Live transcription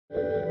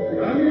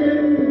Come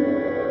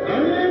in.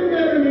 Come in,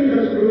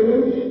 Ebenezer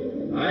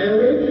Scrooge. I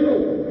await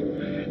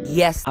you.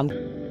 Yes,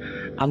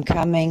 I'm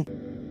coming.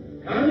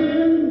 Come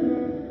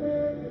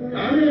in.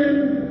 Come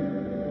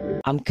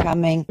in. I'm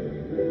coming.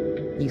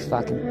 You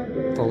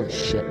fucking full of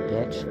shit,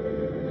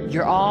 bitch.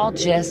 You're all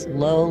just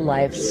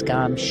low-life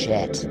scum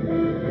shit.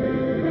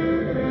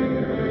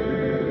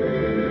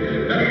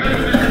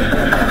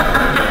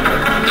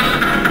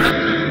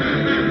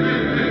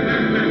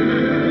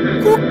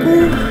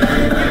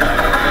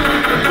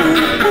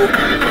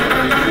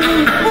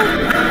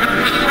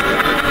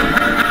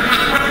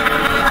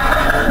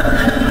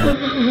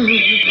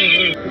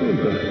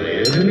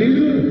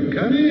 Ebenezer,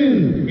 come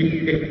in.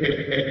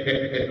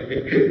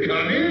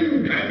 Come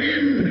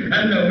in,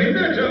 and no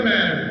better,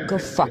 man. Go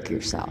fuck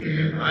yourself.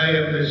 I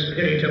am the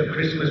spirit of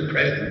Christmas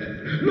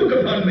present. Look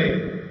upon me.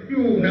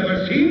 You've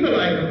never seen the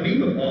like of me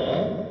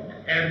before,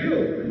 have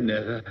you?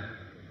 Never.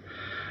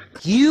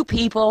 You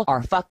people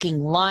are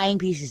fucking lying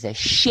pieces of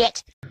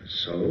shit.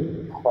 So,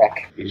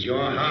 is your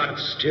heart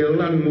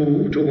still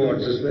unmoved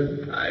towards us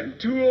then? I'm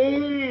too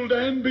old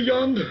and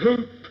beyond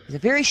hope. There's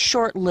a very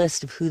short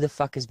list of who the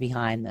fuck is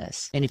behind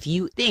this. And if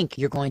you think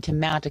you're going to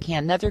mount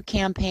another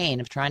campaign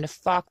of trying to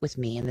fuck with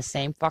me in the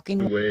same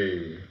fucking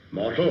way,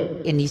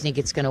 mortal, and you think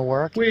it's gonna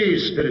work? We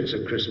spirits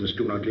of Christmas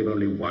do not live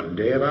only one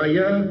day of our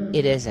year.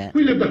 It isn't.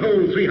 We live the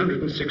whole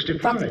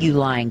 365. Fuck you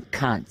lying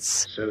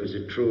cunts. So is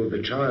it true of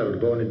the child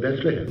born in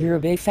Bethlehem? You're a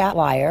big fat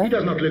liar. He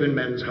does not live in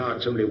men's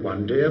hearts only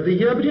one day of the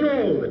year, but in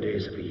all the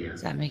days of the year.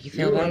 Does that make you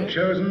feel You better? have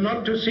chosen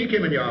not to seek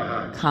him in your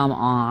heart. Come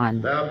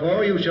on.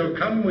 Therefore you shall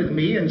come with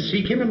me and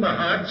seek him in the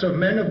hearts of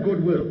men of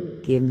goodwill.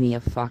 Give me a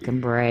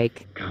fucking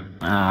break. Come.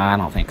 I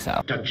don't think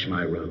so. Touch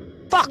my robe.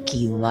 Fuck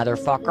you,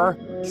 motherfucker.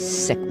 You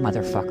sick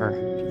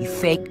motherfucker. You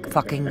fake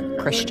fucking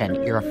Christian.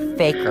 You're a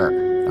faker,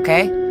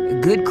 okay?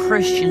 Good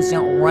Christians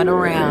don't run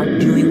around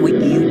doing what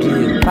you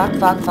do. Fuck,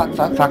 fuck, fuck,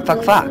 fuck, fuck,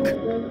 fuck, fuck.